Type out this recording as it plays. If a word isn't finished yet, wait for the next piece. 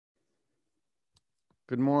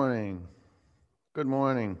Good morning. Good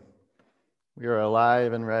morning. We are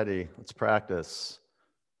alive and ready. Let's practice.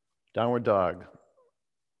 Downward dog.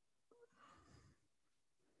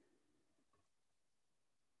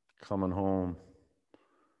 Coming home.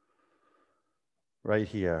 Right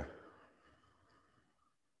here.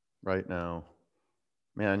 Right now.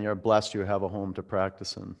 Man, you're blessed you have a home to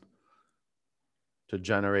practice in. To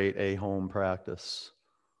generate a home practice.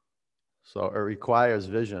 So it requires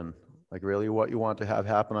vision. Like really what you want to have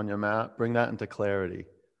happen on your mat, bring that into clarity.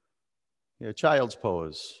 Child's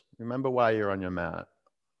pose. Remember why you're on your mat.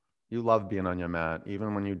 You love being on your mat,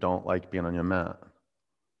 even when you don't like being on your mat.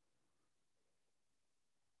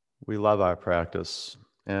 We love our practice.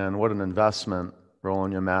 And what an investment,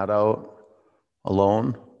 rolling your mat out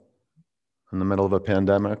alone in the middle of a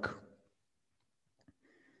pandemic.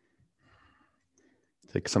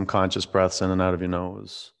 Take some conscious breaths in and out of your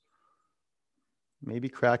nose. Maybe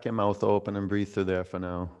crack your mouth open and breathe through there for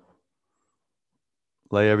now.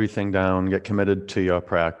 Lay everything down, get committed to your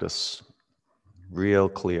practice. Real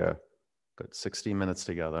clear. Good 60 minutes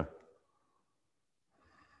together.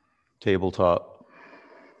 Tabletop.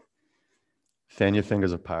 Fan your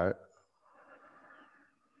fingers apart.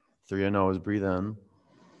 Through your nose, breathe in.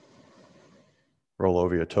 Roll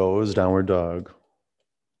over your toes, downward dog.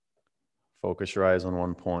 Focus your eyes on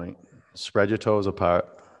one point. Spread your toes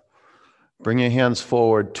apart. Bring your hands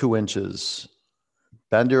forward 2 inches.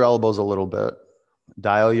 Bend your elbows a little bit.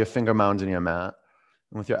 Dial your finger mounds in your mat.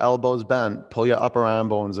 And with your elbows bent, pull your upper arm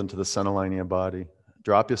bones into the center line of your body.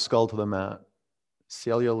 Drop your skull to the mat.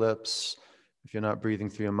 Seal your lips if you're not breathing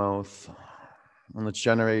through your mouth. And let's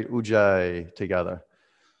generate Ujjayi together.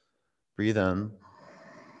 Breathe in.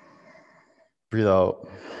 Breathe out.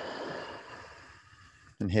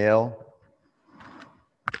 Inhale.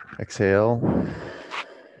 Exhale.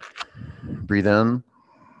 Breathe in.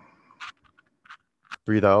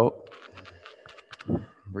 Breathe out.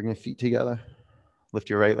 Bring your feet together. Lift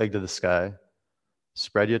your right leg to the sky.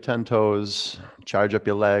 Spread your 10 toes. Charge up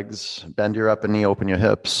your legs. Bend your upper knee. Open your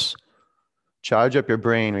hips. Charge up your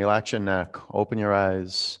brain. Relax your neck. Open your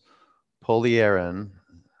eyes. Pull the air in.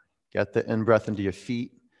 Get the in-breath into your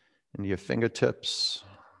feet, into your fingertips.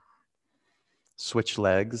 Switch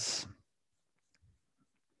legs.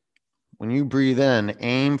 When you breathe in,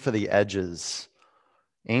 aim for the edges.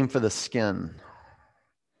 Aim for the skin.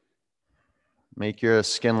 Make your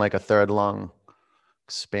skin like a third lung.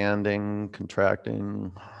 Expanding,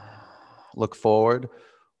 contracting. Look forward.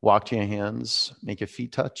 Walk to your hands. Make your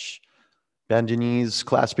feet touch. Bend your knees.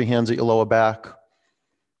 Clasp your hands at your lower back.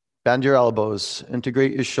 Bend your elbows.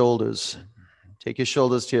 Integrate your shoulders. Take your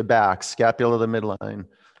shoulders to your back. Scapula to the midline.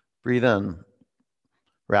 Breathe in.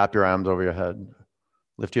 Wrap your arms over your head.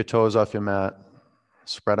 Lift your toes off your mat.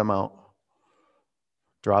 Spread them out.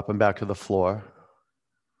 Drop them back to the floor.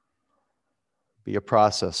 Be a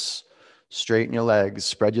process. Straighten your legs.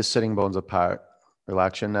 Spread your sitting bones apart.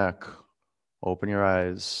 Relax your neck. Open your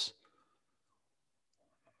eyes.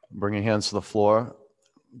 Bring your hands to the floor.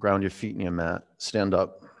 Ground your feet in your mat. Stand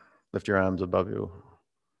up. Lift your arms above you.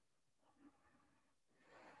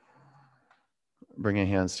 Bring your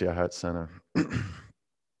hands to your heart center.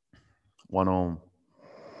 One Om.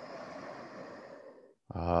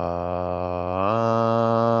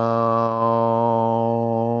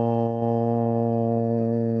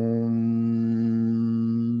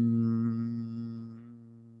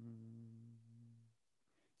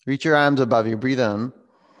 Reach your arms above you. Breathe in.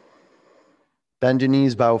 Bend your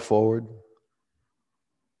knees, bow forward.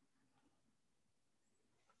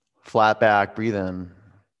 Flat back, breathe in.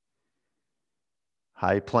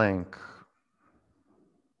 High plank.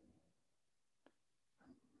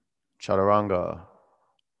 Chaturanga.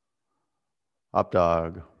 Up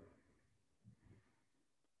dog.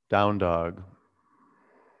 Down dog.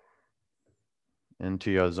 Into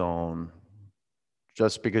your zone.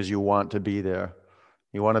 Just because you want to be there.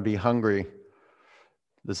 You want to be hungry.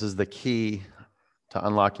 This is the key to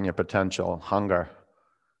unlocking your potential. Hunger.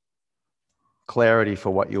 Clarity for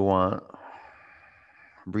what you want.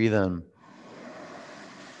 Breathe in.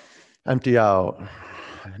 Empty out.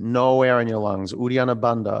 No air in your lungs. Uddiyana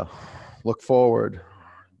Bandha. Look forward.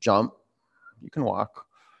 Jump. You can walk.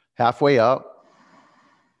 Halfway up.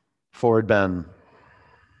 Forward bend.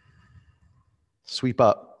 Sweep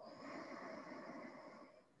up.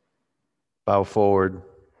 Bow forward.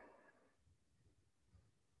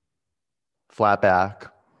 Flat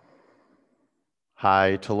back.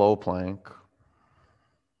 High to low plank.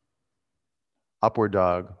 Upward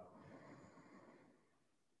dog.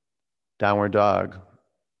 Downward dog.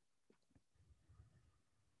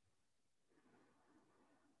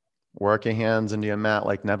 Work your hands into your mat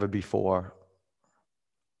like never before.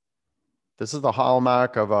 This is the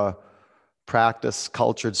hallmark of a practice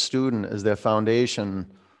cultured student, is their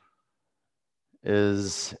foundation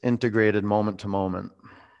is integrated moment to moment.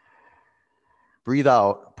 Breathe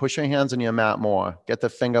out, push your hands in your mat more. Get the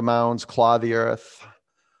finger mounds, claw the earth.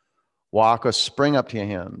 Walk or spring up to your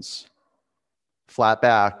hands. Flat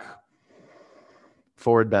back,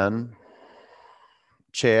 forward bend,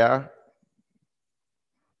 chair.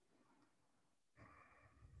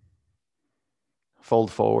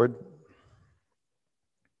 Fold forward,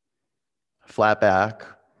 flat back,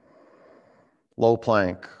 low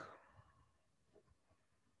plank,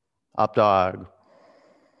 up dog,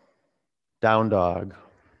 down dog,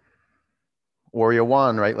 warrior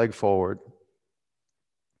one, right leg forward.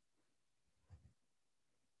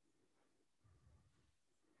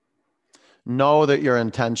 Know that you're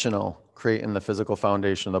intentional creating the physical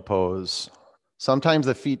foundation of the pose. Sometimes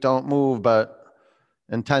the feet don't move, but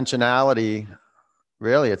intentionality,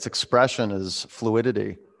 really, its expression is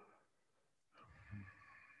fluidity.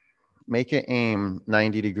 Make it aim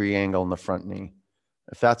 90-degree angle in the front knee.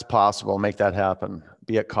 If that's possible, make that happen.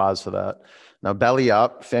 Be at cause for that. Now belly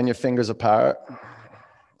up, fan your fingers apart.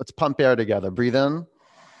 Let's pump air together. Breathe in,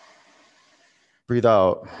 breathe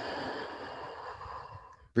out.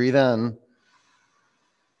 Breathe in,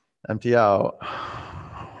 empty out.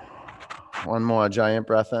 One more giant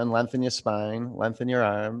breath in, lengthen your spine, lengthen your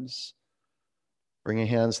arms. Bring your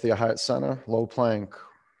hands to your heart center, low plank.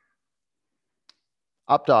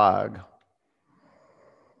 Up dog,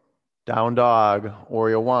 down dog,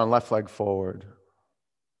 warrior one, left leg forward.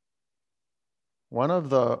 One of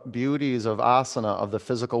the beauties of asana, of the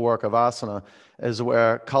physical work of asana, is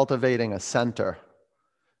we're cultivating a center.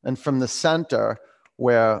 And from the center,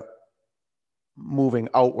 we're moving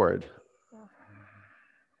outward.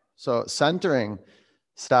 So centering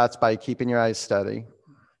starts by keeping your eyes steady,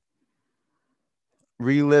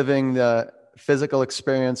 reliving the physical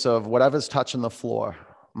experience of whatever's touching the floor,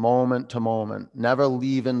 moment to moment, never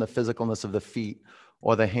leaving the physicalness of the feet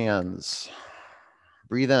or the hands.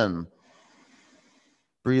 Breathe in,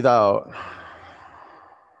 breathe out,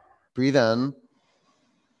 breathe in,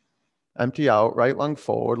 empty out, right lung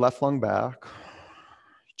forward, left lung back.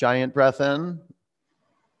 Giant breath in,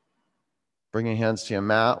 bring your hands to your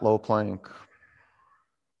mat, low plank.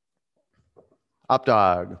 Up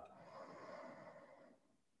dog,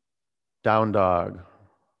 down dog.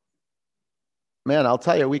 Man, I'll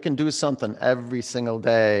tell you, we can do something every single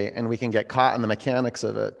day and we can get caught in the mechanics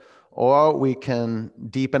of it, or we can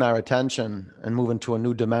deepen our attention and move into a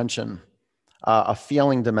new dimension, a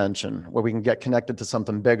feeling dimension where we can get connected to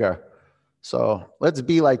something bigger. So let's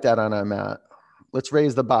be like that on our mat. Let's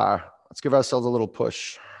raise the bar. Let's give ourselves a little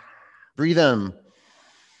push. Breathe in,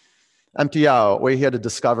 empty out. We're here to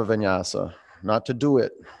discover vinyasa, not to do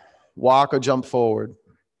it. Walk or jump forward.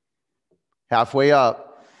 Halfway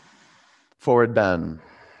up, forward bend.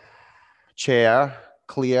 Chair,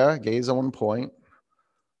 clear, gaze on one point.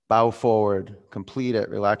 Bow forward, complete it,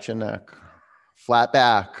 relax your neck. Flat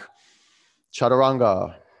back,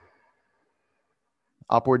 chaturanga.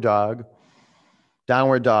 Upward dog,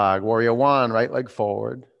 downward dog, warrior one, right leg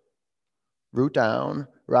forward. Root down,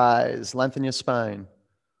 rise, lengthen your spine.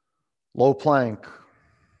 Low plank.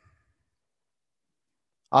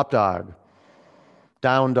 Up dog,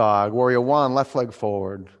 down dog, warrior one, left leg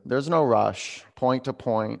forward. There's no rush, point to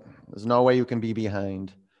point. There's no way you can be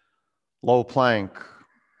behind. Low plank.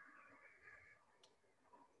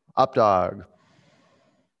 Up dog,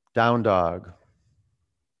 down dog.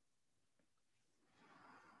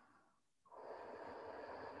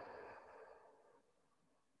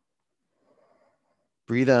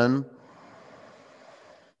 Breathe in,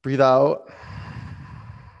 breathe out.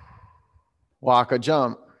 Walk or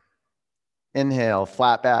jump. Inhale,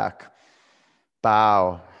 flat back.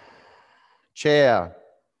 Bow. Chair.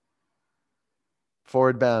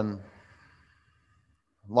 Forward bend.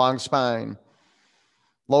 Long spine.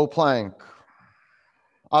 Low plank.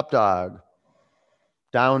 Up dog.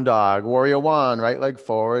 Down dog. Warrior one, right leg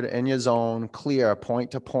forward. In your zone. Clear,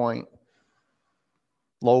 point to point.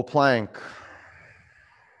 Low plank.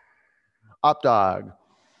 Up dog.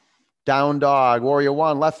 Down dog. Warrior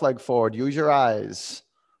one, left leg forward. Use your eyes.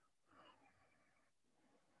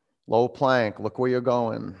 Low plank. Look where you're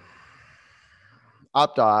going.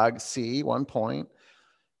 Up dog. See, one point.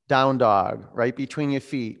 Down dog. Right between your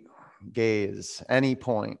feet. Gaze. Any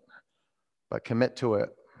point. But commit to it.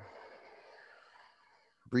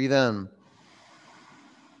 Breathe in.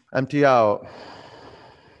 Empty out.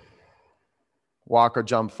 Walk or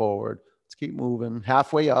jump forward. Let's keep moving.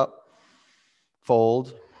 Halfway up.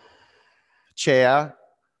 Fold. Chair.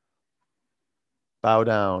 Bow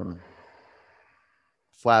down.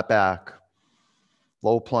 Flat back.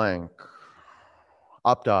 Low plank.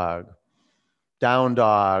 Up dog. Down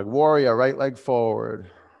dog. Warrior, right leg forward.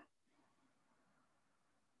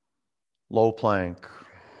 Low plank.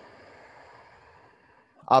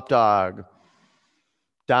 Up dog.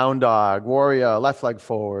 Down dog. Warrior, left leg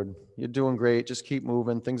forward. You're doing great. Just keep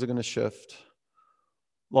moving. Things are going to shift.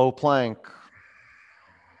 Low plank.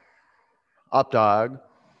 Up dog.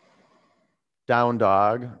 Down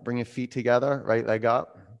dog. Bring your feet together. Right leg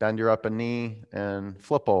up. Bend your upper knee and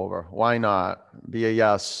flip over. Why not? Be a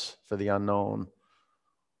yes for the unknown.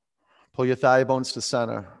 Pull your thigh bones to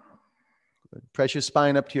center. Press your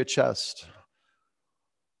spine up to your chest.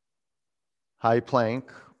 High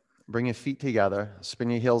plank. Bring your feet together. Spin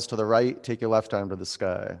your heels to the right. Take your left arm to the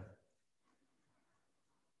sky.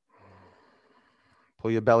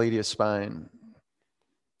 Pull your belly to your spine.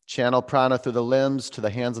 Channel prana through the limbs to the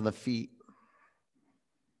hands and the feet.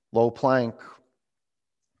 Low plank.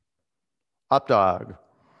 Up dog.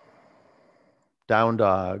 Down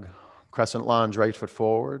dog. Crescent lunge, right foot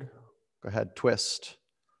forward. Go ahead, twist.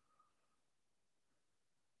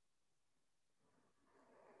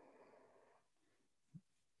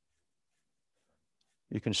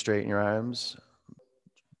 You can straighten your arms.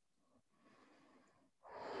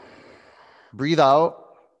 Breathe out.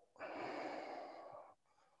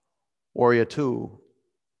 Warrior two.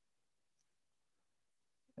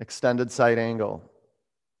 Extended side angle.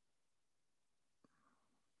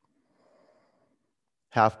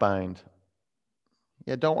 Half bind.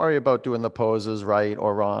 Yeah, don't worry about doing the poses right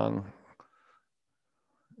or wrong.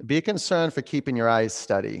 Be concerned for keeping your eyes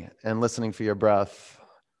steady and listening for your breath.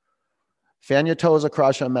 Fan your toes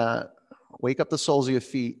across your mat. Wake up the soles of your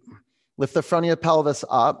feet. Lift the front of your pelvis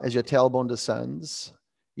up as your tailbone descends.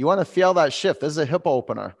 You want to feel that shift. This is a hip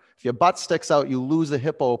opener. If your butt sticks out, you lose the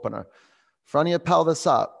hip opener. Front of your pelvis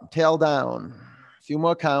up, tail down. A few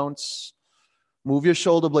more counts. Move your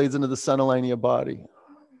shoulder blades into the center line of your body.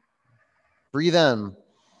 Breathe in.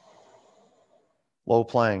 Low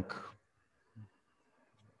plank.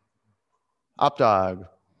 Up dog.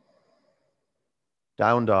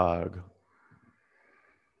 Down dog.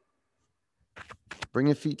 Bring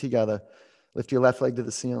your feet together. Lift your left leg to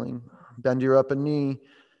the ceiling. Bend your upper knee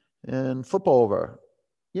and flip over.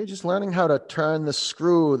 You're just learning how to turn the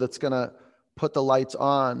screw that's going to put the lights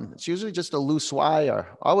on. It's usually just a loose wire.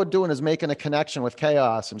 All we're doing is making a connection with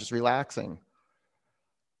chaos and just relaxing.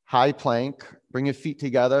 High plank. Bring your feet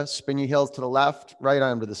together. Spin your heels to the left, right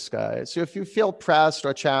arm to the sky. So if you feel pressed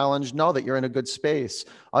or challenged, know that you're in a good space.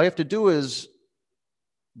 All you have to do is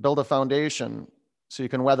build a foundation so you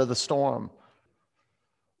can weather the storm.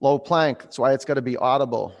 Low plank. That's why it's got to be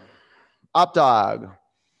audible. Up dog.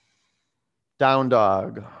 Down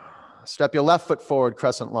dog. Step your left foot forward,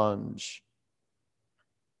 crescent lunge.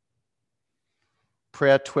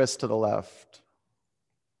 Prayer twist to the left.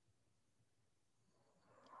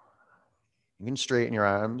 You can straighten your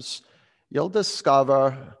arms. You'll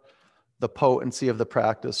discover the potency of the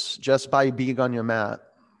practice just by being on your mat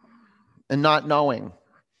and not knowing.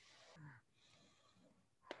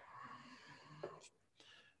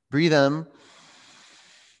 Breathe in.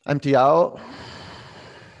 Empty out.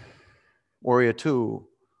 Warrior two.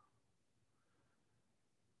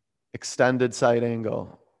 Extended side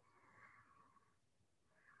angle.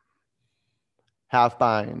 Half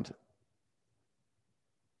bind.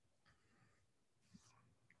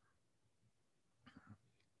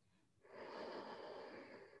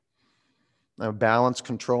 Now balance,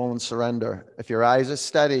 control, and surrender. If your eyes are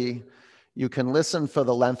steady, you can listen for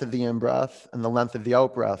the length of the in-breath and the length of the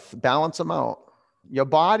out-breath. Balance them out. Your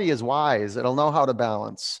body is wise. It'll know how to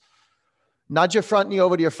balance. Nudge your front knee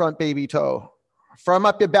over to your front baby toe. Firm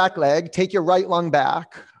up your back leg. Take your right lung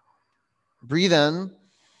back. Breathe in.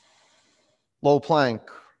 Low plank.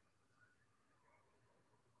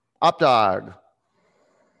 Up dog.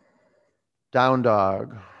 Down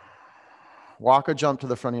dog. Walk or jump to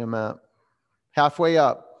the front of your mat. Halfway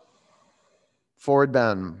up. Forward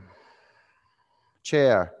bend.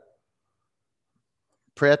 Chair.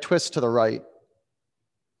 Prayer twist to the right.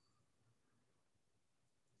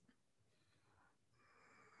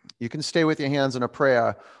 You can stay with your hands in a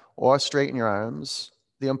prayer or straighten your arms.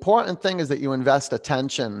 The important thing is that you invest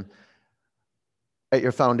attention at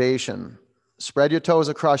your foundation. Spread your toes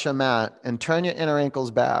across your mat and turn your inner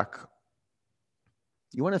ankles back.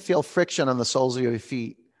 You want to feel friction on the soles of your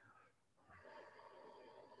feet.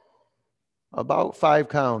 About 5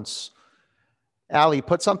 counts. Allie,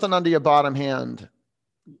 put something under your bottom hand.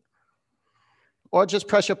 Or just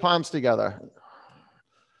press your palms together.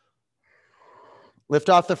 Lift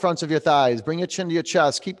off the fronts of your thighs. Bring your chin to your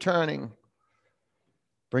chest. Keep turning.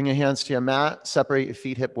 Bring your hands to your mat. Separate your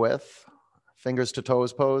feet hip width. Fingers to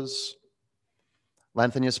toes pose.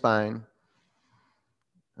 Lengthen your spine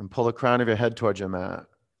and pull the crown of your head towards your mat.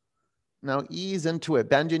 Now ease into it.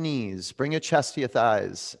 Bend your knees. Bring your chest to your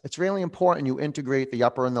thighs. It's really important you integrate the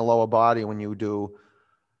upper and the lower body when you do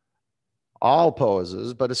all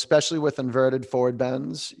poses, but especially with inverted forward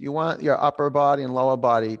bends. You want your upper body and lower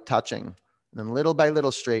body touching. And then little by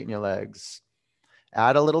little straighten your legs.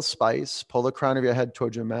 Add a little spice. Pull the crown of your head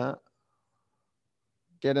towards your mat.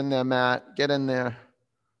 Get in there, mat. Get in there.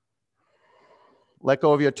 Let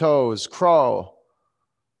go of your toes. Crow.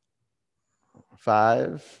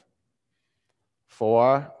 5,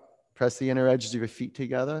 4. Press the inner edges of your feet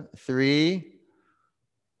together. 3,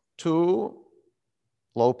 2.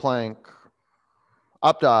 Low plank.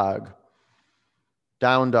 Up dog.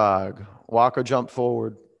 Down dog. Walk or jump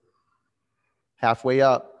forward. Halfway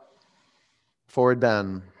up. Forward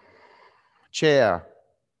bend. Chair.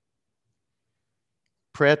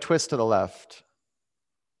 Prayer twist to the left.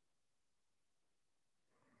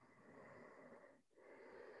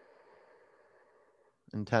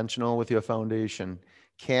 Intentional with your foundation.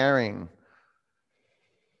 Caring.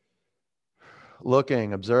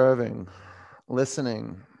 Looking, observing,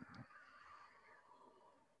 listening.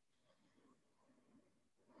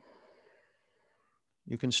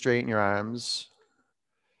 You can straighten your arms.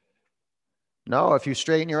 No, if you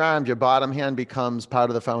straighten your arms, your bottom hand becomes part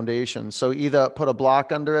of the foundation. So either put a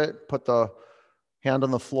block under it, put the hand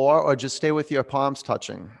on the floor, or just stay with your palms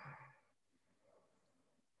touching.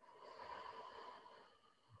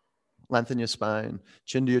 Lengthen your spine,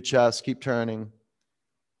 chin to your chest, keep turning.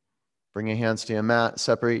 Bring your hands to your mat,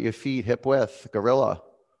 separate your feet, hip width, gorilla.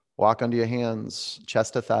 Walk under your hands,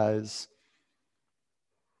 chest to thighs.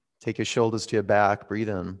 Take your shoulders to your back, breathe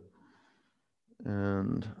in.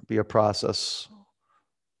 And be a process.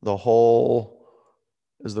 The whole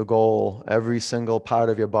is the goal. Every single part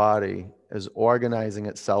of your body is organizing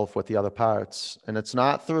itself with the other parts. And it's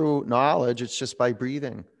not through knowledge, it's just by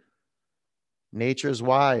breathing. Nature's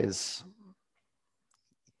wise.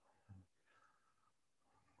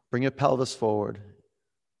 Bring your pelvis forward.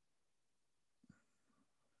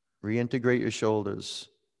 Reintegrate your shoulders.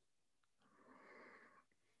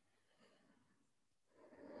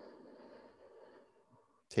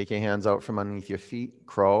 Take your hands out from underneath your feet.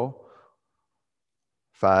 Crow.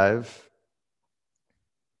 5,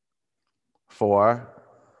 4,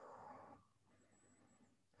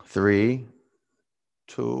 3,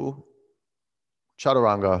 2,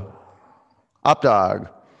 chaturanga. Up dog.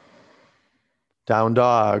 Down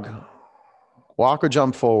dog. Walk or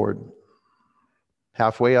jump forward.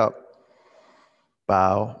 Halfway up.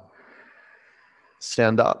 Bow.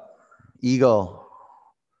 Stand up. Eagle.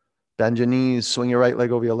 Bend your knees. Swing your right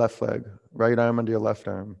leg over your left leg. Right arm under your left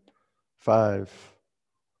arm. 5,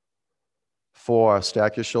 4.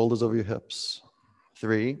 Stack your shoulders over your hips.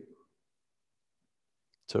 3,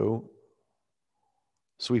 2.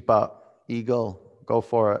 Sweep up. Eagle. Go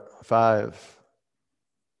for it. 5,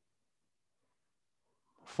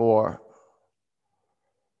 4,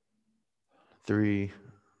 3.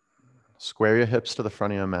 Square your hips to the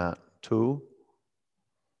front of your mat. 2.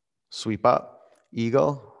 Sweep up.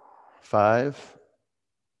 Eagle. 5,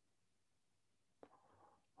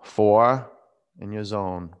 4. In your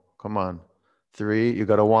zone. Come on. 3. You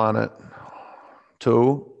got to want it.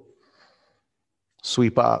 2.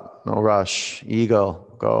 Sweep up. No rush.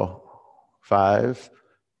 Eagle. Go. 5.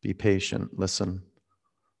 Be patient. Listen.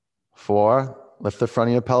 4. Lift the front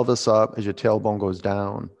of your pelvis up as your tailbone goes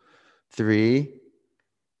down. 3,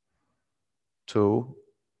 2.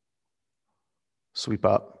 Sweep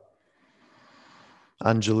up.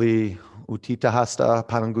 Anjali, Utthita Hasta,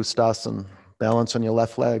 Padangustasana. Balance on your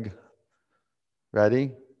left leg.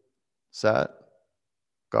 Ready, set,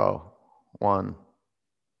 go. 1,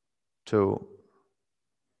 2,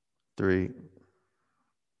 3,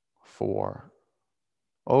 4.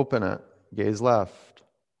 Open it. Gaze left.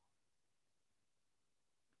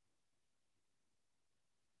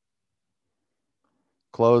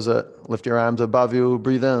 Close it. Lift your arms above you.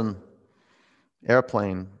 Breathe in.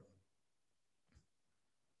 Airplane.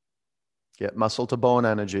 Get muscle to bone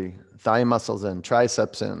energy. Thigh muscles in.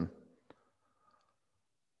 Triceps in.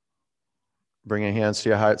 Bring your hands to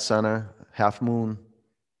your heart center. Half moon.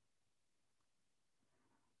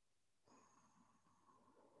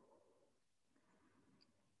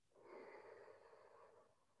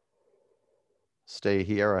 Stay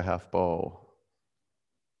here, a half bow.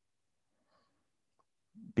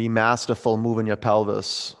 Be masterful moving your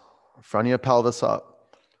pelvis. Front of your pelvis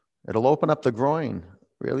up. It'll open up the groin.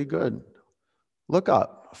 Really good. Look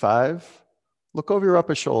up. 5. Look over your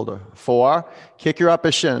upper shoulder. 4. Kick your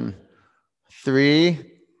upper shin. 3,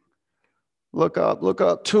 Look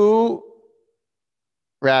up. 2.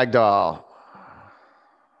 Ragdoll.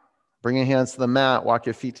 Bring your hands to the mat. Walk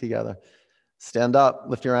your feet together. Stand up.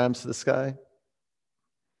 Lift your arms to the sky.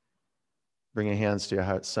 Bring your hands to your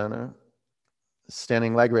heart center.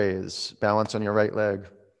 Standing leg raise. Balance on your right leg.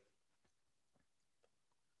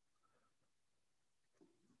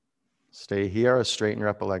 Stay here or straighten your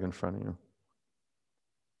upper leg in front of you.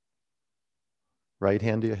 Right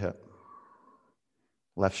hand to your hip.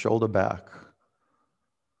 Left shoulder back.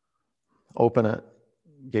 Open it.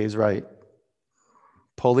 Gaze right.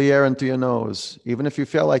 Pull the air in through your nose. Even if you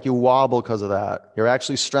feel like you wobble because of that, you're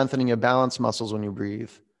actually strengthening your balance muscles when you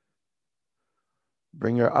breathe.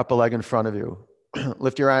 Bring your upper leg in front of you.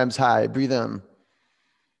 Lift your arms high. Breathe in.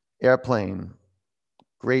 Airplane.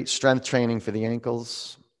 Great strength training for the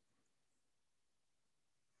ankles.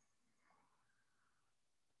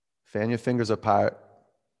 Fan your fingers apart.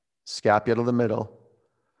 Scapula to the middle.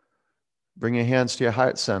 Bring your hands to your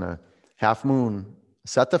heart center. Half moon.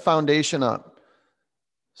 Set the foundation up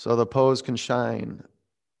so the pose can shine.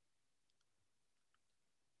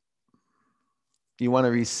 You want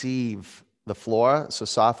to receive the floor, so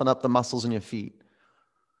soften up the muscles in your feet.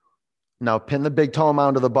 Now pin the big toe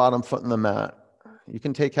mound to the bottom foot in the mat. You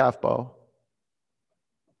can take half bow.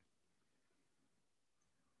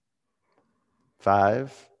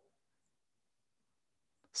 5.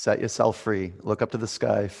 Set yourself free. Look up to the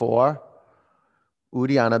sky. 4.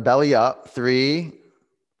 Uddiyana, belly up. 3.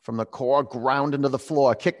 From the core, ground into the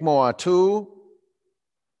floor. Kick more. 2.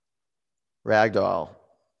 Ragdoll.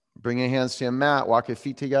 Bring your hands to your mat. Walk your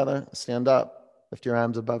feet together. Stand up. Lift your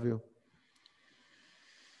arms above you.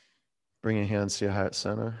 Bring your hands to your heart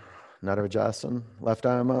center. Nadarajasana. Left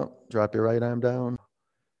arm up. Drop your right arm down.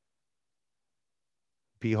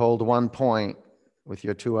 Behold one point with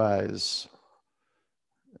your 2 eyes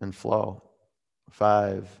and flow.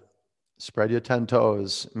 5. Spread your 10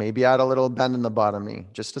 toes. Maybe add a little bend in the bottom knee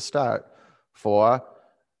just to start. 4.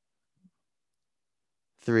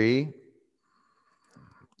 3.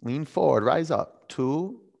 Lean forward, rise up.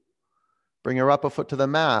 2. Bring your upper foot to the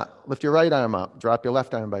mat. Lift your right arm up. Drop your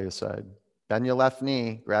left arm by your side. Bend your left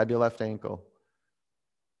knee. Grab your left ankle.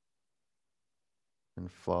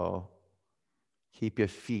 And flow. Keep your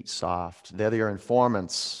feet soft. They're your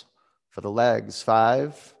informants for the legs.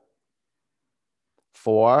 5.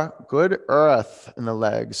 4. Good earth in the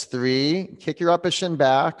legs. 3. Kick your upper shin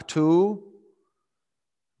back. 2.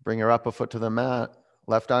 Bring your upper foot to the mat.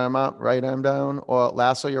 Left arm up, right arm down, or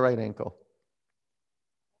lasso your right ankle.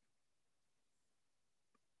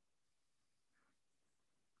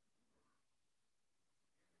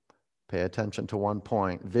 Pay attention to one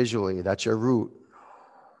point. Visually, that's your root.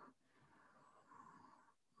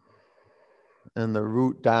 And the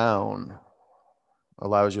root down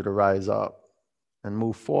allows you to rise up and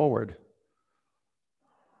move forward.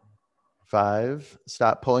 5,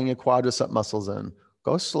 stop pulling your quadricep muscles in.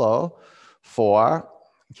 Go slow. 4,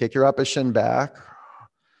 kick your upper shin back.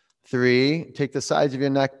 3, take the sides of your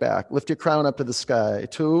neck back. Lift your crown up to the sky.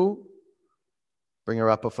 2, bring your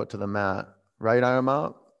upper foot to the mat. Right arm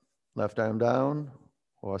up, left arm down,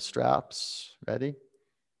 or straps. Ready?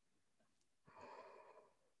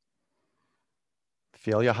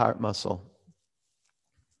 Feel your heart muscle.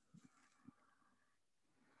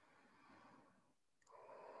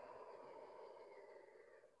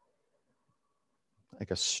 Like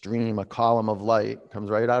a stream, a column of light comes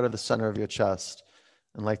right out of the center of your chest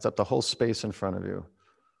and lights up the whole space in front of you.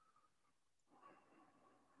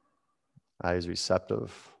 Eyes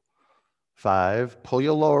receptive. 5, pull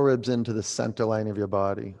your lower ribs into the center line of your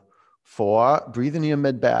body. 4, breathe into your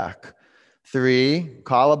mid-back. 3,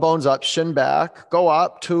 collarbones up, shin back. Go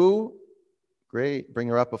up. 2, great. Bring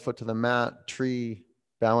your upper foot to the mat. Tree,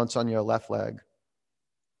 balance on your left leg.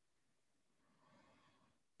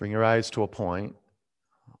 Bring your eyes to a point.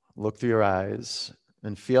 Look through your eyes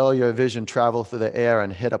and feel your vision travel through the air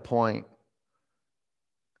and hit a point.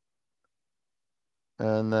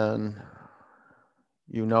 And then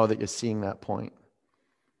you know that you're seeing that point.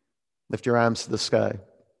 Lift your arms to the sky.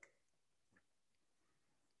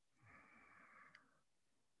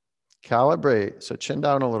 Calibrate, so chin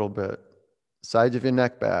down a little bit. Sides of your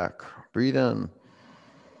neck back. Breathe in.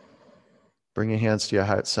 Bring your hands to your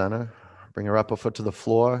heart center. Bring your upper foot to the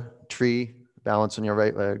floor. Tree, balance on your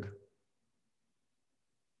right leg.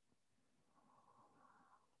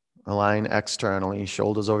 Align externally,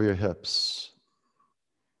 shoulders over your hips.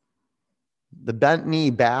 The bent knee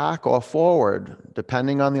back or forward,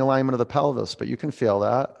 depending on the alignment of the pelvis, but you can feel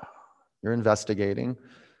that. You're investigating.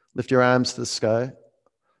 Lift your arms to the sky.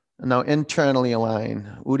 And now internally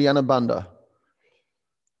align. Uddiyana Bandha.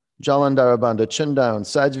 Jalandhara Bandha, chin down,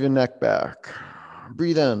 sides of your neck back.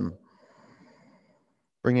 Breathe in.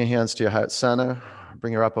 Bring your hands to your heart center.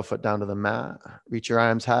 Bring your upper foot down to the mat. Reach your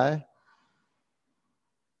arms high.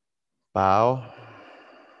 Bow.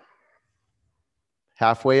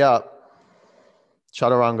 Halfway up.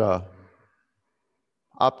 Chaturanga.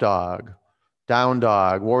 Up dog. Down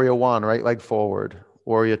dog. Warrior one, right leg forward.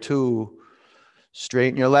 Warrior two.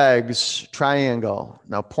 Straighten your legs. Triangle.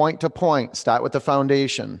 Now point to point. Start with the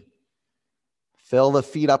foundation. Fill the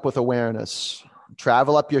feet up with awareness.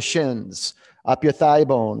 Travel up your shins, up your thigh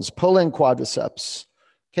bones. Pull in quadriceps.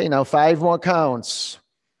 Okay, now 5 more counts.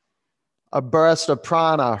 A burst of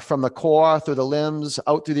prana from the core through the limbs,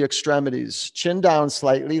 out through the extremities. Chin down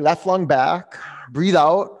slightly, left lung back. Breathe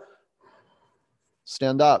out.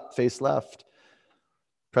 Stand up, face left.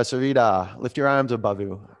 Prasarita, lift your arms above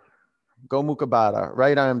you. Go Mukha Baddha,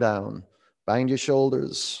 right arm down. Bind your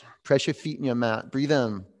shoulders. Press your feet in your mat. Breathe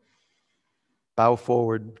in. Bow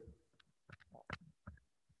forward.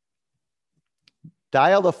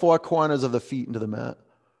 Dial the 4 corners of the feet into the mat.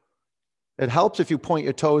 It helps if you point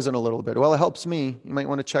your toes in a little bit. Well, it helps me. You might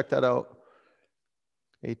want to check that out.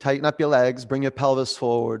 Okay, tighten up your legs. Bring your pelvis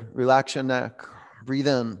forward. Relax your neck. Breathe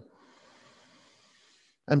in.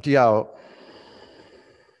 Empty out.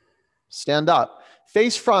 Stand up.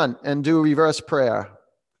 Face front and do reverse prayer.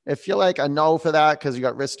 If you're like a no for that because you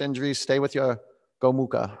got wrist injuries, stay with your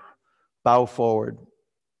Gomukha. Bow forward.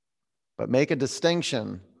 But make a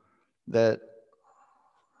distinction that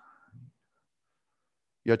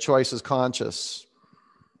your choice is conscious.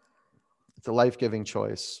 It's a life-giving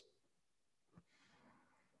choice.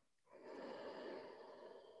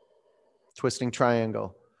 Twisting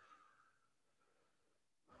triangle.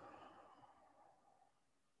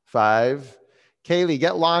 5. Kaylee,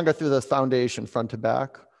 get longer through the foundation, front to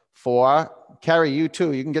back. 4. Carrie, you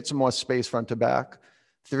too. You can get some more space front to back.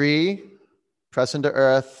 3. Press into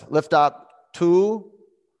earth. Lift up. 2.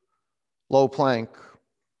 Low plank.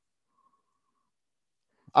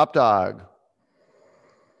 Up dog.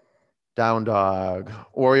 Down dog.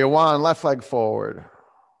 Warrior 1, left leg forward.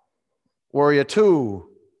 Warrior 2.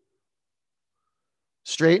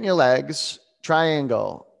 Straighten your legs.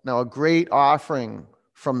 Triangle. Now a great offering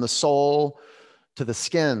from the soul to the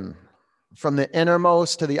skin, from the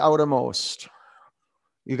innermost to the outermost.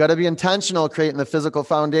 You got to be intentional creating the physical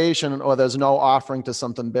foundation or there's no offering to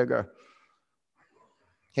something bigger.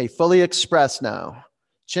 Okay, fully express now.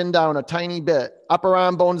 Chin down a tiny bit. Upper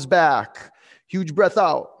arm bones back. Huge breath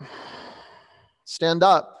out. Stand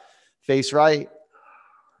up. Face right.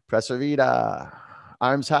 Prasarita.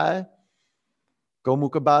 Arms high. Go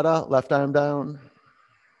Mukha Baddha. Left arm down.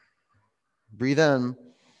 Breathe in.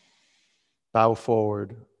 Bow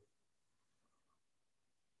forward.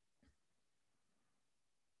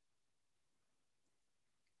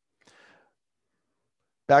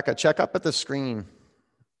 Becca, check up at the screen.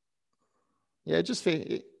 Yeah, just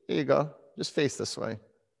here you go. Just face this way.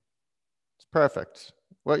 It's perfect.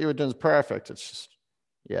 What you were doing is perfect. It's just,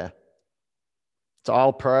 yeah. It's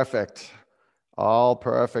all perfect. All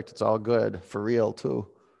perfect. It's all good. For real, too.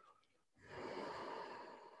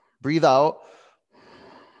 Breathe out.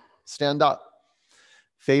 Stand up.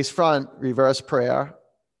 Face front. Reverse prayer.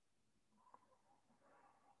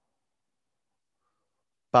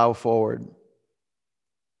 Bow forward.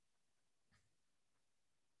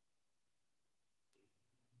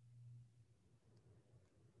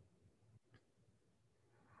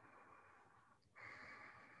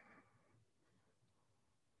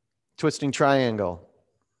 Twisting triangle.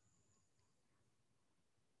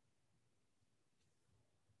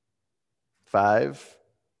 5.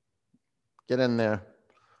 Get in there.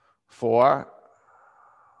 4.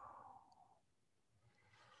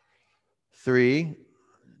 3.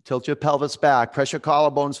 Tilt your pelvis back. Press your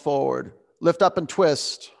collarbones forward. Lift up and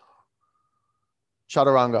twist.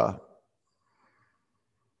 Chaturanga.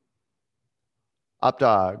 Up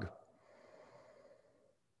dog.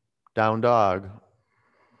 Down dog.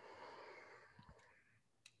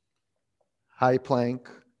 High plank.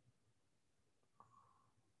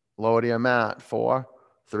 Lower to your mat. 4,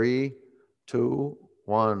 3, 2,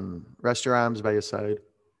 1. Rest your arms by your side.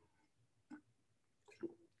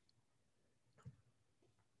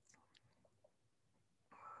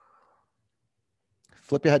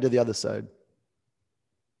 Flip your head to the other side.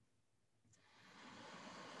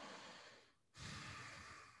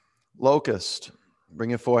 Locust.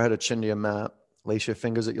 Bring your forehead or chin to your mat. Lace your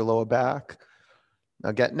fingers at your lower back.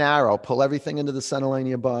 Now get narrow. Pull everything into the center line of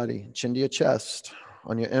your body. Chin to your chest.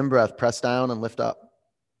 On your in-breath, press down and lift up.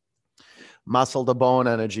 Muscle to bone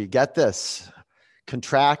energy. Get this.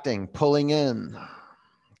 Contracting, pulling in,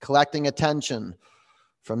 collecting attention.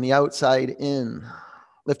 From the outside in.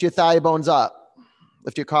 Lift your thigh bones up.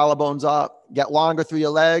 Lift your collarbones up. Get longer through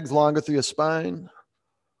your legs, longer through your spine.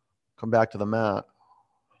 Come back to the mat.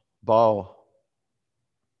 Bow.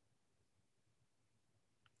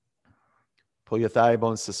 Pull your thigh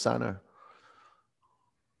bones to center.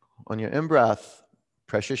 On your in-breath,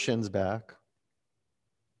 press your shins back.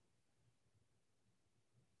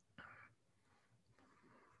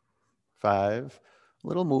 Five.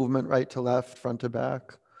 Little movement right to left, front to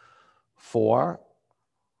back. Four.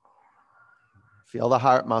 Feel the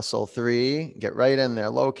heart muscle. Three. Get right in there.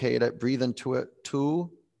 Locate it. Breathe into it.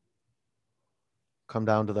 Two. Come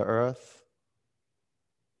down to the earth.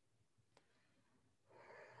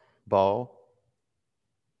 Bow.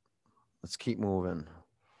 Let's keep moving.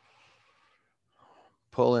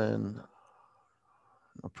 Pull in.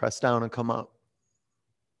 Press down and come up.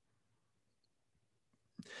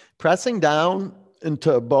 Pressing down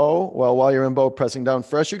into a bow, well, while you're in bow, pressing down,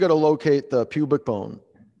 first you got to locate the pubic bone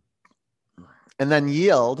and then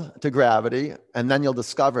yield to gravity, and then you'll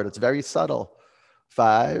discover it. It's very subtle.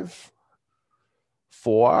 5,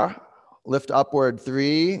 4, lift upward.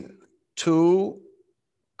 3, 2,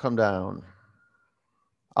 come down.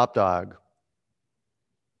 Up dog.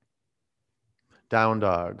 Down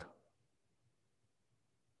dog.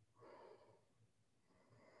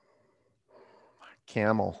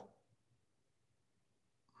 Camel.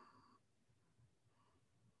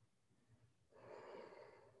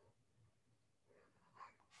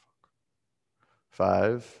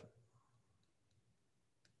 5,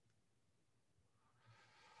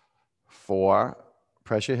 4,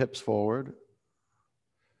 press your hips forward.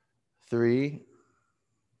 3,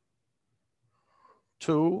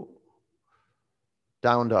 2,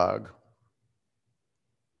 down dog.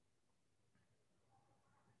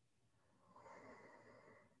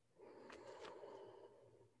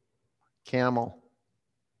 Camel.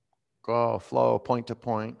 Go, flow, point to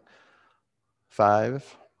point.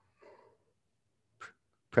 5.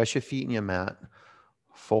 Press your feet in your mat.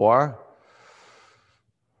 4,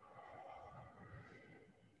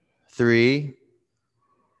 3,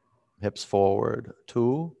 hips forward.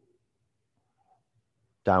 2,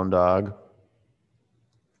 down dog.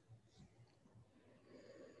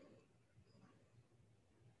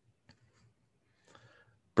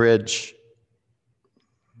 Bridge.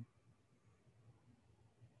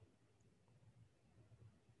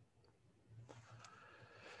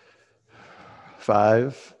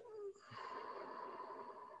 5,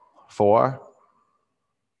 4,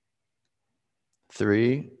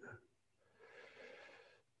 3,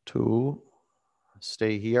 2,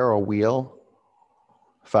 stay here or wheel.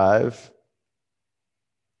 5,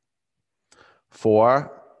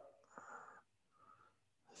 4,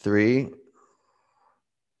 3,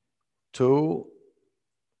 2,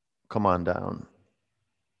 come on down.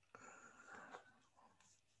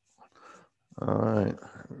 All right.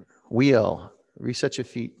 Wheel. Reset your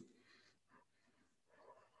feet.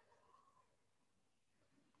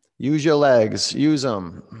 Use your legs. Use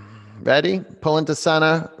them. Ready? Pull into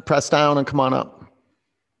center. Press down and come on up.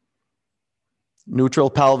 Neutral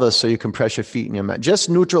pelvis so you can press your feet in your mat. Just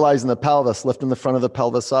neutralizing the pelvis, lifting the front of the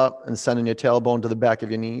pelvis up and sending your tailbone to the back of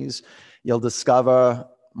your knees. You'll discover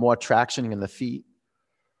more traction in the feet.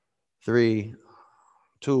 3,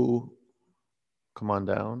 2, come on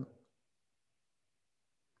down.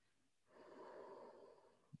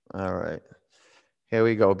 All right. Here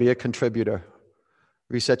we go. Be a contributor.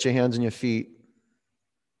 Reset your hands and your feet.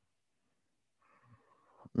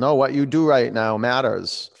 Know what you do right now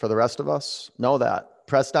matters for the rest of us. Know that.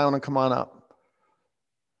 Press down and come on up.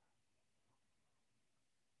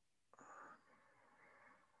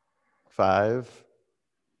 5,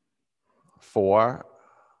 4,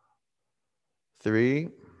 3,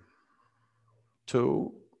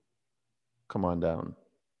 2, come on down.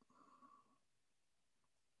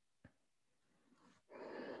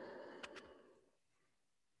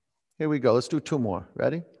 Here we go. Let's do 2 more.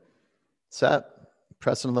 Ready? Set.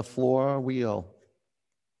 Press on the floor, wheel.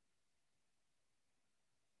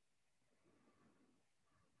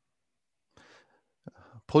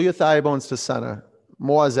 Pull your thigh bones to center.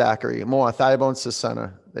 More, Zachary. More. Thigh bones to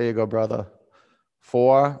center. There you go, brother.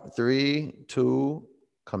 4, 3, 2,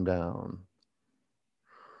 come down.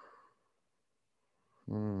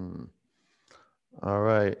 All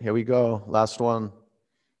right. Here we go. Last one.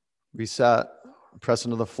 Reset. Press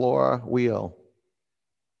into the floor, wheel.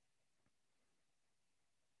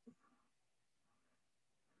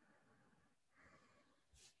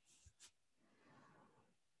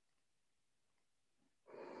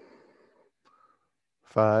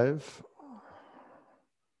 Five,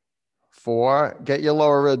 4. Get your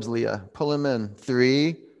lower ribs, Leah. Pull them in.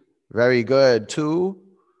 3. Very good. 2.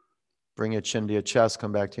 Bring your chin to your chest.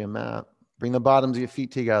 Come back to your mat. Bring the bottoms of your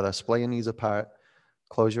feet together. Splay your knees apart.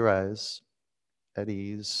 Close your eyes. At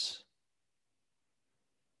ease.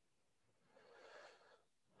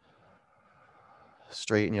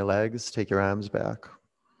 Straighten your legs. Take your arms back.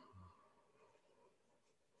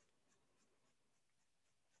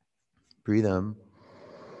 Breathe in.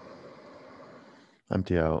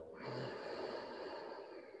 Empty out.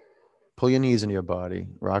 Pull your knees into your body.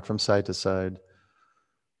 Rock from side to side.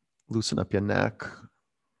 Loosen up your neck.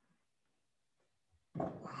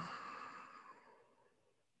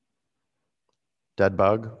 Dead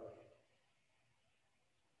bug.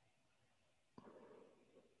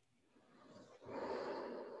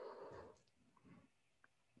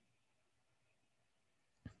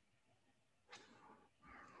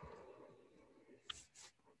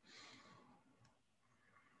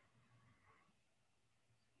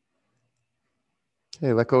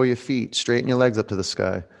 Okay, let go of your feet. Straighten your legs up to the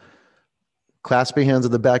sky. Clasp your hands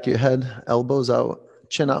at the back of your head, elbows out,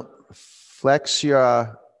 chin up. Flex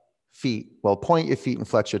your feet. Well, point your feet and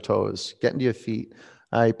flex your toes. Get into your feet.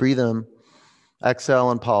 All right, breathe in. Exhale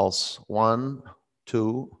and pulse. 1,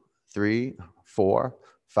 2, 3, 4,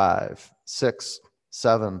 5, 6,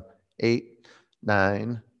 7, 8,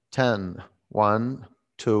 9, 10. 1,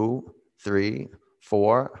 2, 3,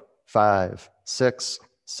 4, 5, 6,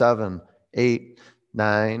 7, 8,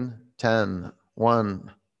 9, 10.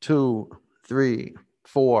 1, 2, 3,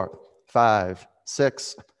 4, 5,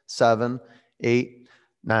 6, 7, 8,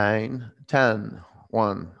 9, 10.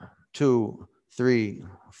 1, 2, 3,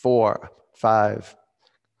 4, 5,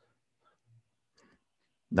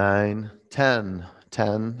 9, 10.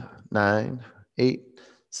 10, 9, 8,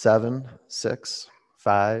 7, 6,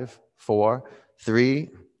 5, 4, 3,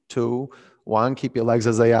 2, 1. Keep your legs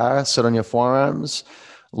as they are. Sit on your forearms.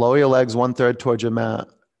 Lower your legs 1/3 towards your mat.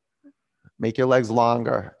 Make your legs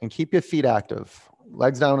longer and keep your feet active.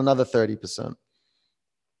 Legs down another 30%.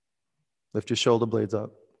 Lift your shoulder blades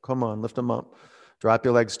up. Come on, lift them up. Drop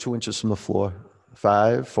your legs 2 inches from the floor.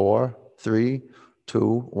 5, 4, 3,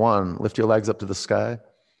 2, 1. Lift your legs up to the sky.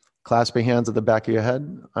 Clasp your hands at the back of your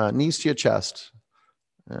head. Knees to your chest.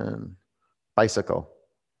 And bicycle.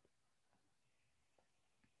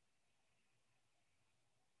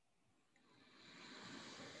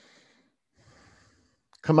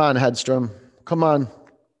 Come on, Headstrom. Come on.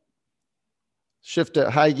 Shift it.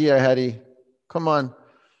 High gear, Heady. Come on.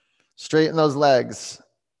 Straighten those legs.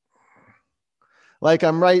 Like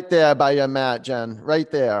I'm right there by your mat, Jen. Right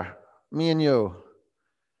there. Me and you.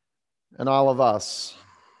 And all of us.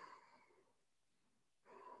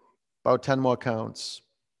 About 10 more counts.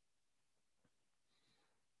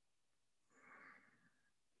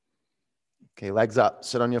 Okay, legs up.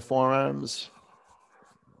 Sit on your forearms.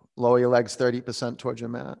 Lower your legs 30% towards your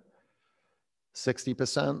mat.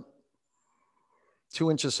 60%.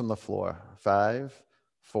 2 inches from the floor. 5,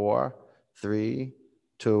 4, 3,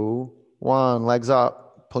 2, 1. Legs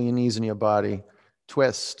up. Pull your knees in your body.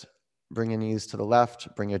 Twist. Bring your knees to the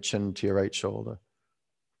left. Bring your chin to your right shoulder.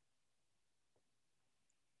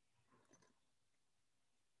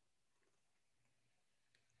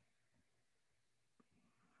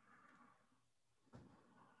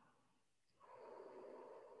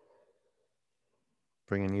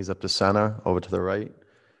 Bring your knees up to center, over to the right.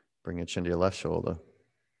 Bring your chin to your left shoulder.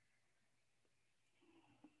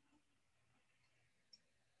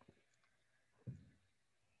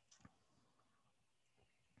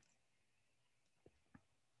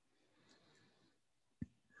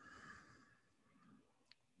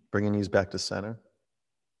 Bring your knees back to center.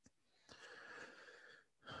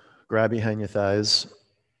 Grab behind your thighs.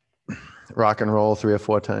 Rock and roll 3 or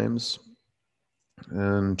 4 times.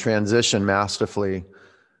 And transition masterfully.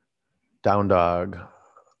 Down dog.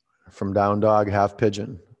 From down dog, half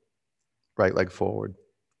pigeon. Right leg forward.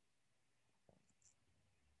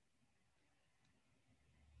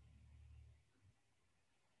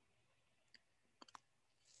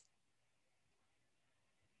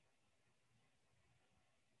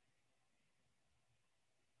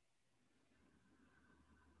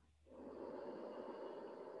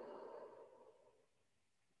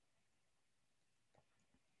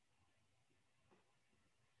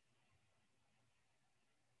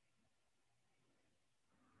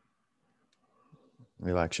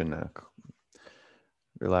 Relax your neck.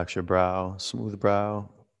 Relax your brow, smooth brow,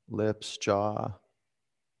 lips, jaw.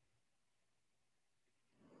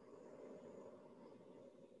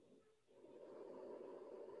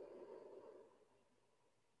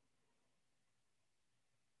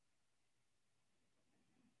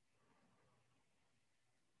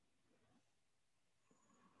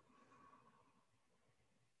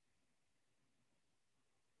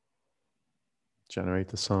 Generate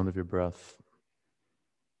the sound of your breath.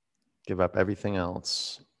 Give up everything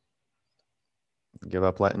else. Give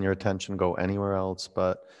up letting your attention go anywhere else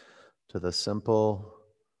but to the simple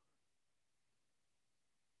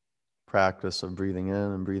practice of breathing in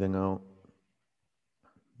and breathing out.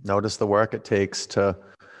 Notice the work it takes to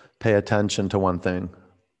pay attention to one thing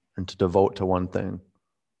and to devote to one thing.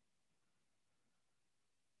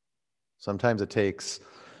 Sometimes it takes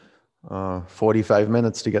 45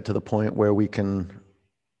 minutes to get to the point where we can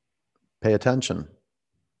pay attention.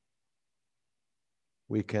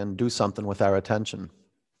 We can do something with our attention.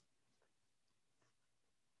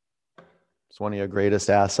 It's one of your greatest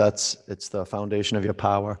assets. It's the foundation of your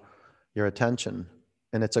power, your attention.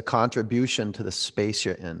 And it's a contribution to the space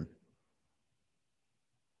you're in.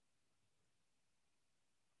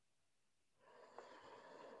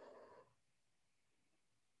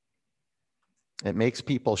 It makes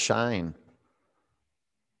people shine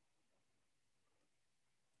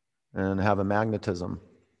and have a magnetism.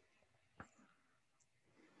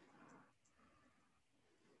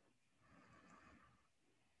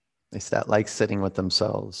 They start like sitting with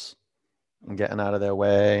themselves and getting out of their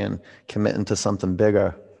way and committing to something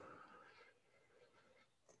bigger.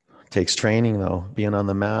 It takes training though, being on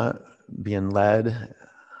the mat, being led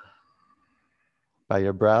by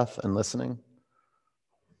your breath and listening.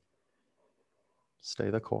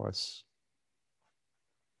 Stay the course.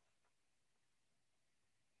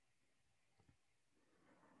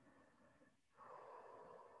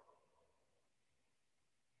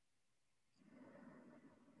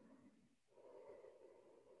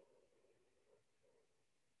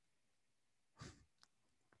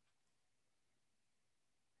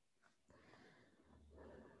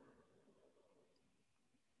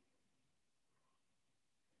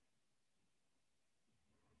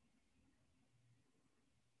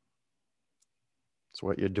 It's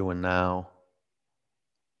what you're doing now.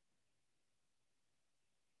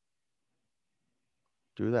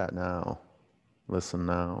 Do that now. Listen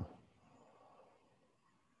now.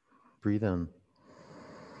 Breathe in.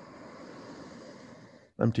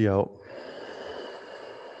 Empty out.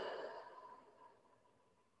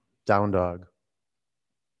 Down dog.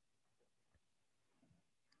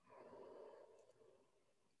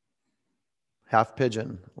 Half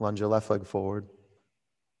pigeon. Lunge your left leg forward.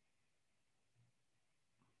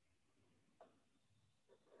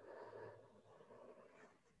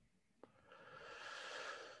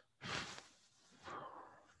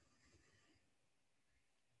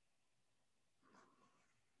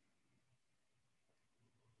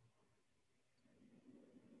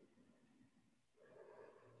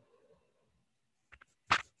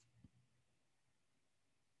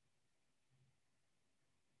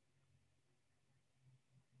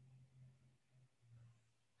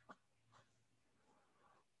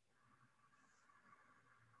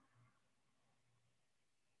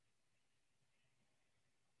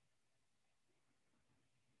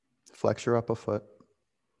 Flex your upper foot.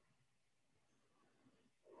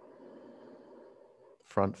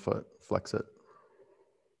 Front foot, flex it.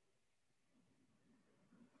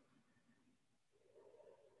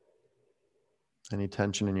 Any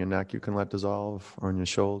tension in your neck you can let dissolve, or in your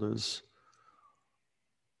shoulders.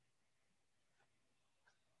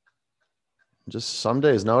 Just some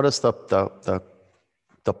days notice the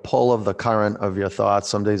pull of the current of your thoughts.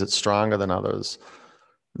 Some days it's stronger than others.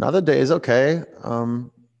 Another day is okay.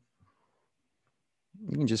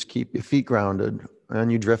 You can just keep your feet grounded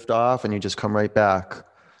and you drift off and you just come right back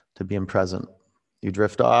to being present. You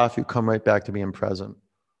drift off, you come right back to being present.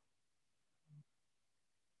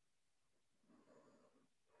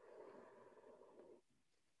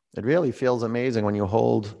 It really feels amazing when you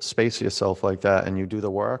hold space for yourself like that and you do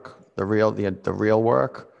the work, the real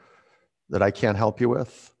work that I can't help you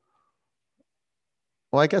with.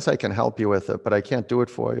 Well, I guess I can help you with it, but I can't do it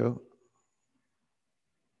for you.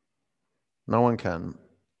 No one can.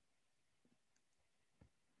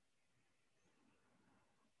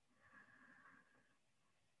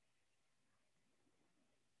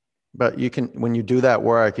 But you can, when you do that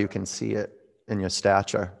work, you can see it in your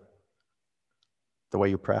stature, the way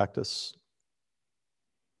you practice.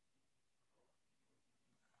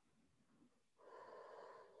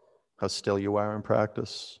 How still you are in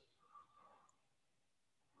practice.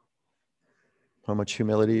 How much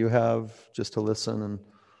humility you have just to listen and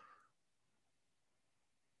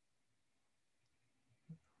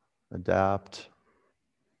adapt.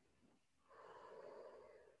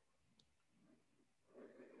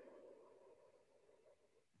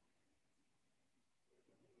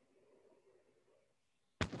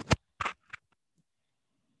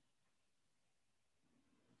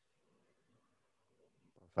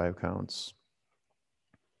 Five counts.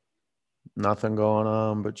 Nothing going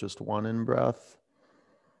on but just one in breath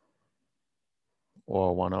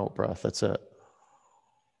or one out breath. That's it.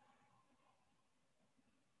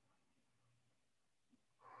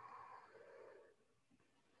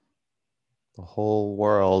 The whole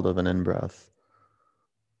world of an in breath.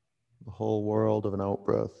 The whole world of an out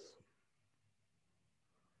breath.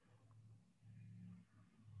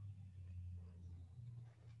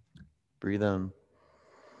 Breathe in.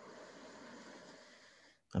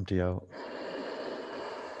 Empty out.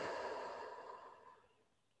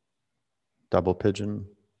 Double pigeon.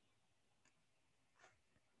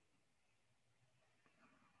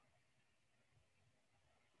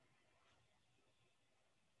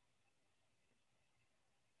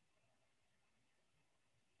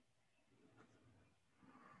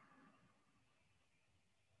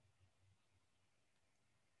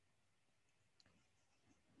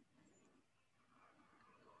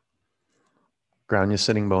 Ground your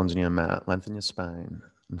sitting bones in your mat. Lengthen your spine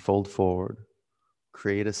and fold forward.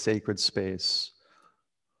 Create a sacred space.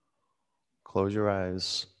 Close your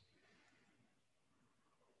eyes.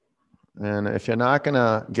 And if you're not going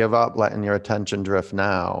to give up letting your attention drift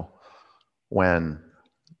now, when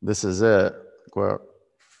this is it, we're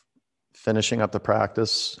finishing up the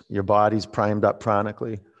practice, your body's primed up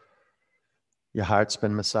pranically, your heart's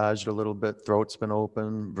been massaged a little bit, throat's been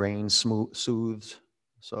open, brain soothed.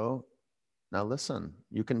 So now listen,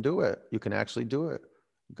 you can do it. You can actually do it.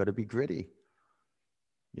 You've got to be gritty.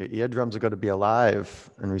 Your eardrums are going to be alive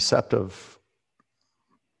and receptive.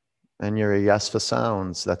 And you're a yes for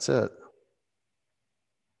sounds. That's it.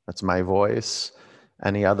 That's my voice.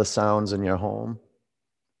 Any other sounds in your home?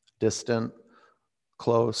 Distant,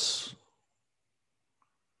 close.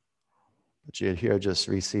 But you're here just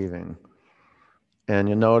receiving. And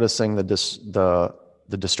you're noticing the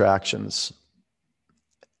distractions.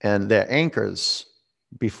 And they're anchors.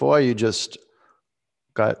 Before you just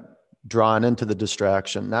got drawn into the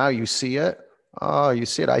distraction. Now you see it. Oh, you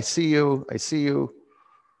see it. I see you. I see you.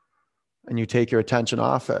 And you take your attention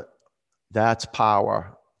off it. That's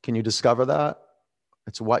power. Can you discover that?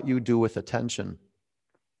 It's what you do with attention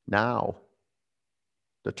now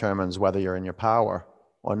determines whether you're in your power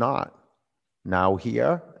or not. Now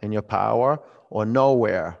here, in your power, or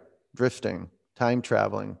nowhere, drifting, time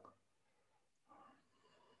traveling.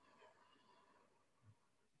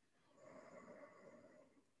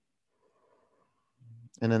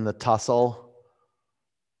 And in the tussle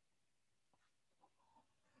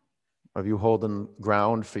of you holding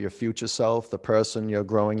ground for your future self, the person you're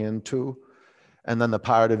growing into, and then the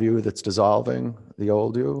part of you that's dissolving, the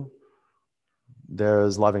old you,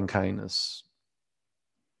 there's loving kindness.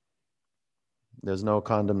 There's no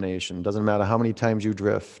condemnation. Doesn't matter how many times you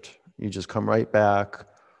drift, you just come right back.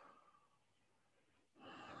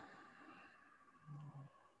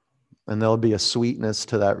 And there'll be a sweetness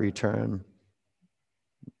to that return.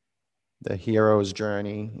 The hero's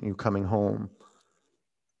journey, you coming home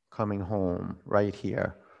right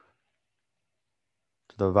here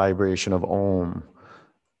to the vibration of Om,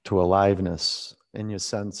 to aliveness in your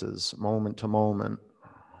senses, moment to moment.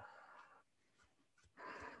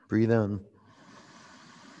 Breathe in,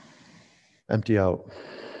 empty out.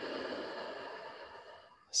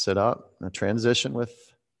 Sit up, now transition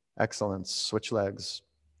with excellence, switch legs.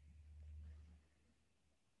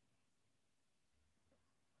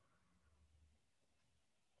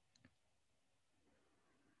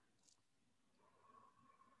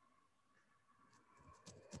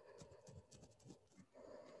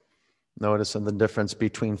 Noticing the difference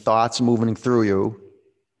between thoughts moving through you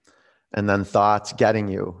and then thoughts getting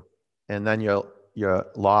you. And then you're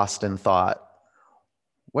lost in thought.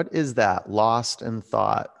 What is that? Lost in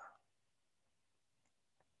thought.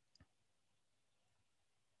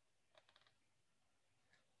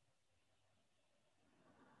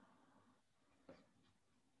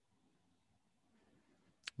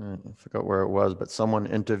 I forgot where it was, but someone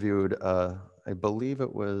interviewed, I believe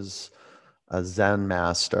it was a Zen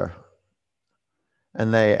master.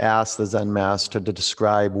 And they asked the Zen master to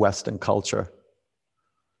describe Western culture.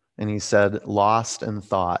 And he said, lost in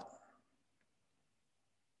thought.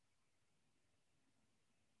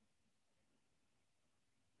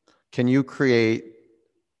 Can you create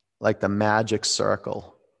like the magic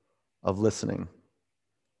circle of listening?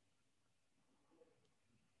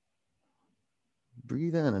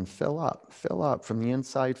 Breathe in and fill up from the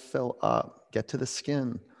inside, fill up, get to the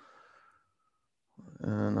skin.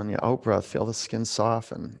 And on your out breath, feel the skin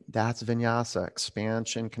soften. That's vinyasa,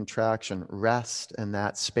 expansion, contraction, rest in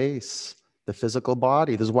that space, the physical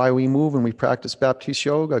body. This is why we move and we practice Baptiste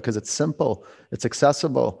yoga, because it's simple, it's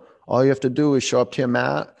accessible. All you have to do is show up to your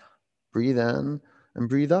mat, breathe in and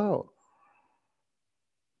breathe out.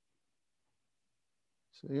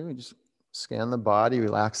 So you just scan the body,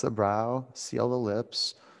 relax the brow, seal the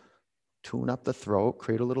lips, tune up the throat,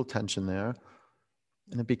 create a little tension there,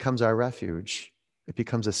 and it becomes our refuge. It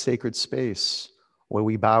becomes a sacred space where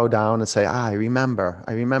we bow down and say, I remember,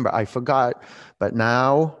 I forgot, but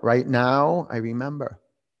now, right now, I remember.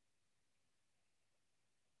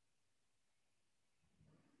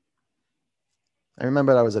 I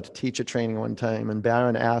remember I was at a teacher training one time, and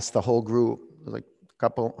Barron asked the whole group, there was like a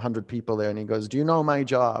couple hundred people there, and he goes, do you know my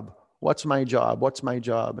job? What's my job? What's my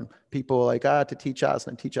job? And people were like, to teach us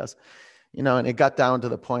and teach us. You know, and it got down to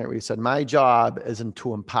the point where he said, my job isn't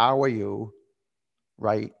to empower you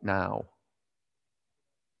right now.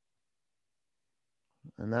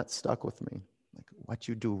 And that stuck with me. Like, what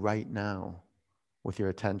you do right now with your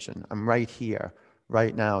attention. I'm right here,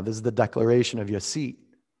 right now. This is the declaration of your seat.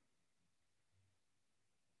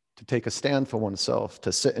 To take a stand for oneself,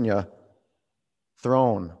 to sit in your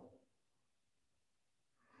throne.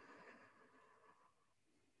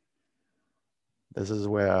 This is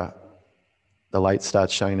where the light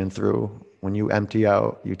starts shining through. When you empty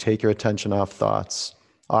out, you take your attention off thoughts,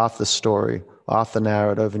 off the story, off the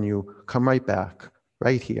narrative, and you come right back,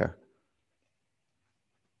 right here.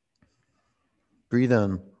 Breathe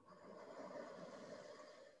in.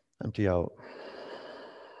 Empty out.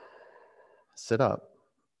 Sit up.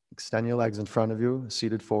 Extend your legs in front of you,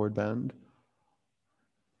 seated forward bend.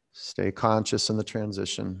 Stay conscious in the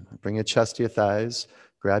transition. Bring your chest to your thighs.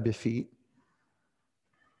 Grab your feet.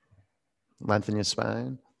 Lengthen your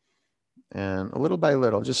spine. And little by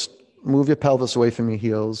little, just move your pelvis away from your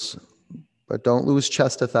heels, but don't lose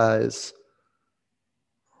chest to thighs.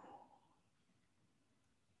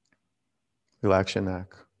 Relax your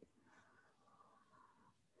neck.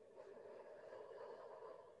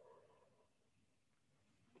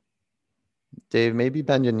 Dave, maybe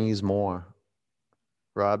bend your knees more.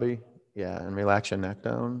 Robbie, yeah, and relax your neck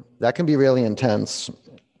down. That can be really intense,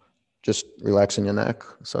 just relaxing your neck.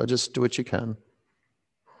 So just do what you can.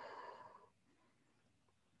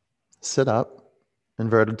 Sit up,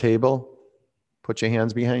 inverted table. Put your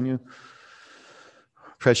hands behind you.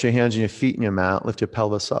 Press your hands on your feet and your mat. Lift your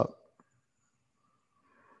pelvis up.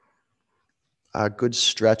 A good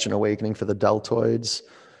stretch and awakening for the deltoids,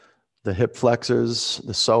 the hip flexors,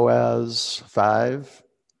 the psoas. 5,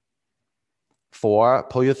 4,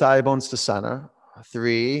 pull your thigh bones to center.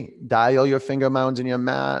 3, dial your finger mounds in your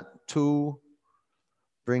mat. 2,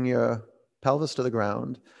 bring your pelvis to the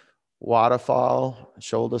ground. Waterfall,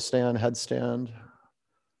 shoulder stand, headstand.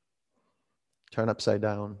 Turn upside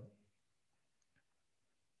down.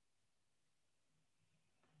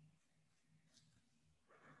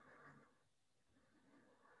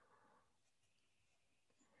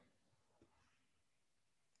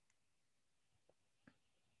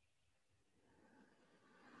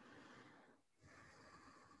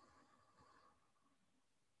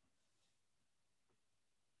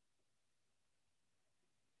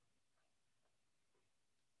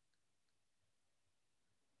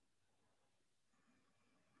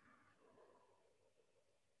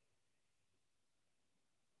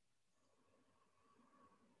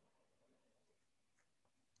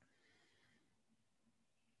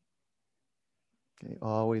 Okay,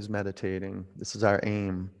 always meditating. This is our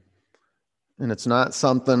aim. And it's not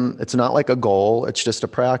something, it's not like a goal, it's just a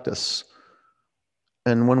practice.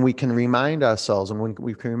 And when we can remind ourselves and when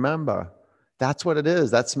we can remember, that's what it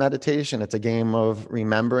is. That's meditation. It's a game of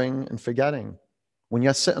remembering and forgetting. When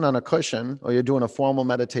you're sitting on a cushion or you're doing a formal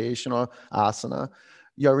meditation or asana,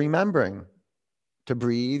 you're remembering to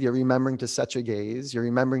breathe. You're remembering to set your gaze. You're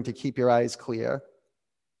remembering to keep your eyes clear.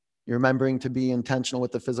 You're remembering to be intentional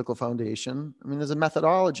with the physical foundation. I mean, there's a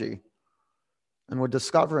methodology and we're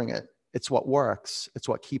discovering it. It's what works. It's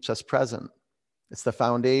what keeps us present. It's the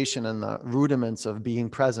foundation and the rudiments of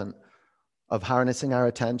being present, of harnessing our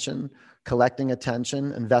attention, collecting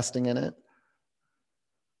attention, investing in it,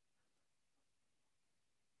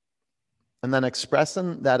 and then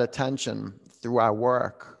expressing that attention through our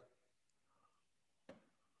work.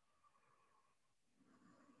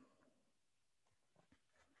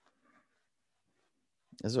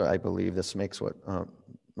 This is what I believe this makes what the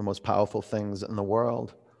most powerful things in the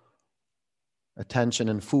world. Attention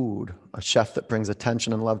and food, a chef that brings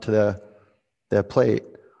attention and love to their plate,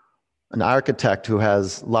 an architect who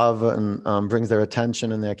has love and brings their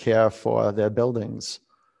attention and their care for their buildings,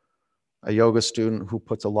 a yoga student who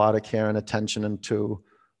puts a lot of care and attention into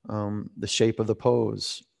the shape of the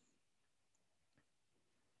pose,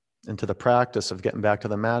 into the practice of getting back to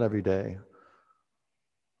the mat every day,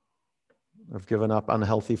 of giving up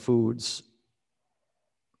unhealthy foods.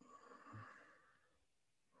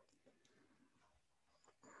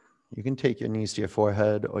 You can take your knees to your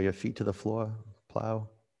forehead or your feet to the floor, plow.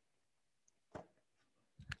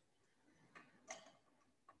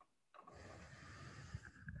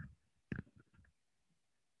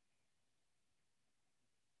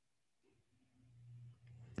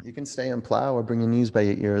 You can stay in plow or bring your knees by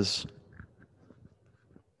your ears.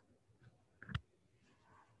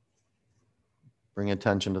 Bring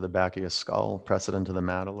attention to the back of your skull, press it into the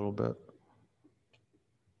mat a little bit.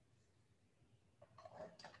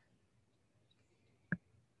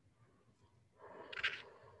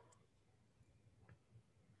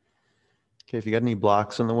 Okay, if you got any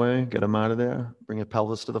blocks in the way, get them out of there. Bring your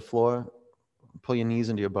pelvis to the floor. Pull your knees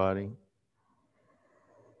into your body.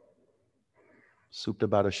 Supta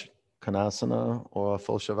Baddha Konasana or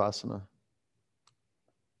full Shavasana.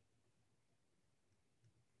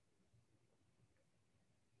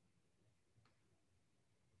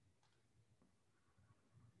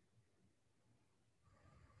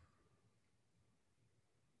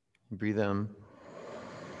 Breathe in.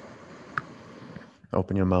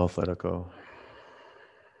 Open your mouth, let it go.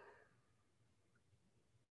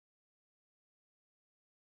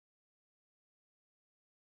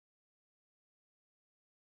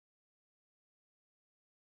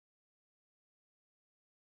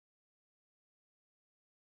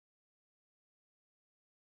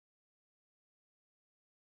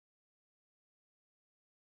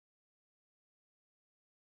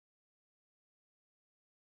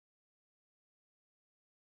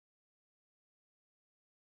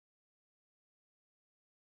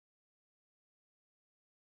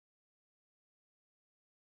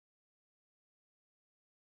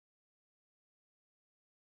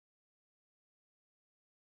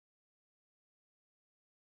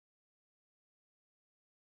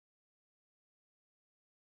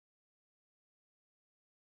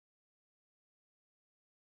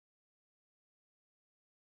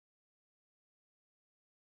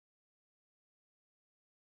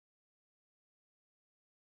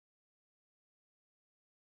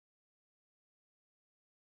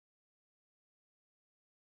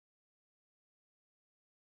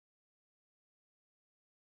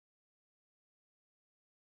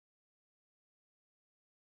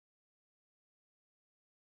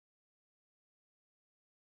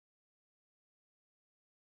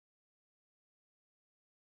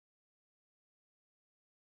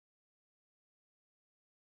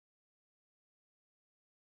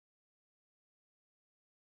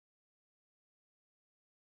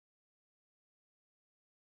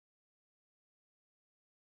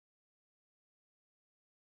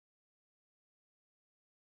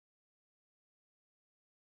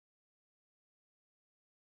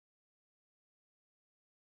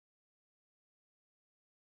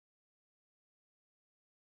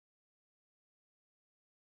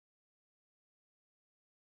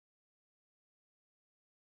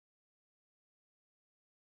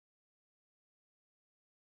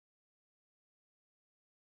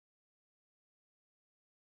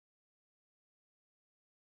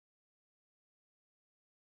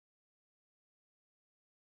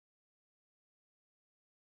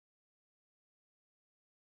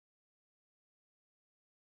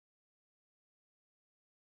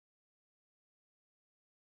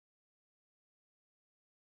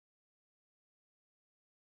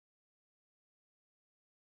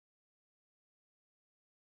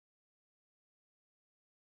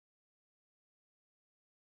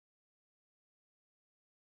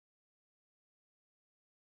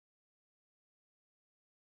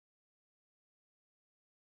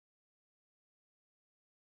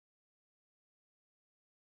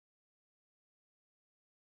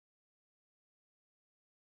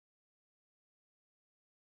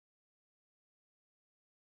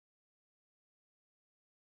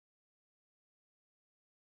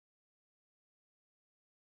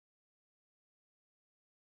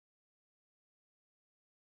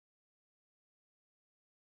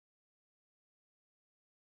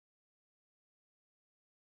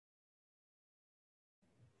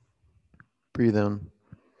 Breathe in.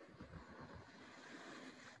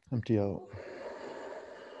 Empty out.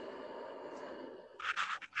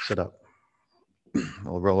 Sit up.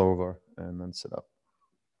 We'll roll over and then sit up.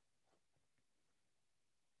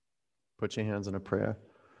 Put your hands in a prayer.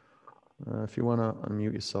 If you want to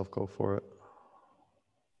unmute yourself, go for it.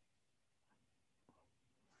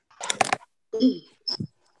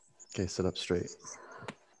 Okay, sit up straight.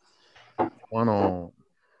 One on.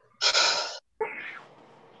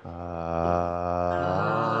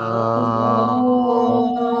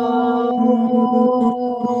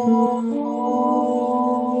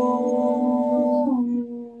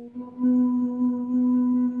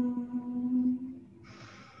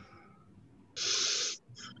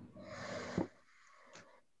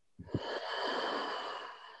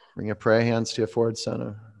 Bring your prayer hands to your forward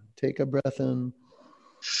center. Take a breath in.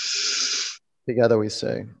 Together we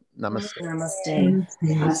say, namaste.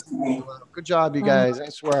 Namaste. Good job, you guys.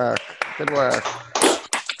 Nice work. Good work.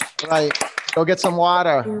 All right. Go get some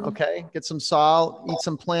water, okay? Get some salt, eat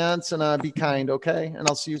some plants, and be kind, okay? And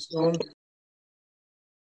I'll see you soon.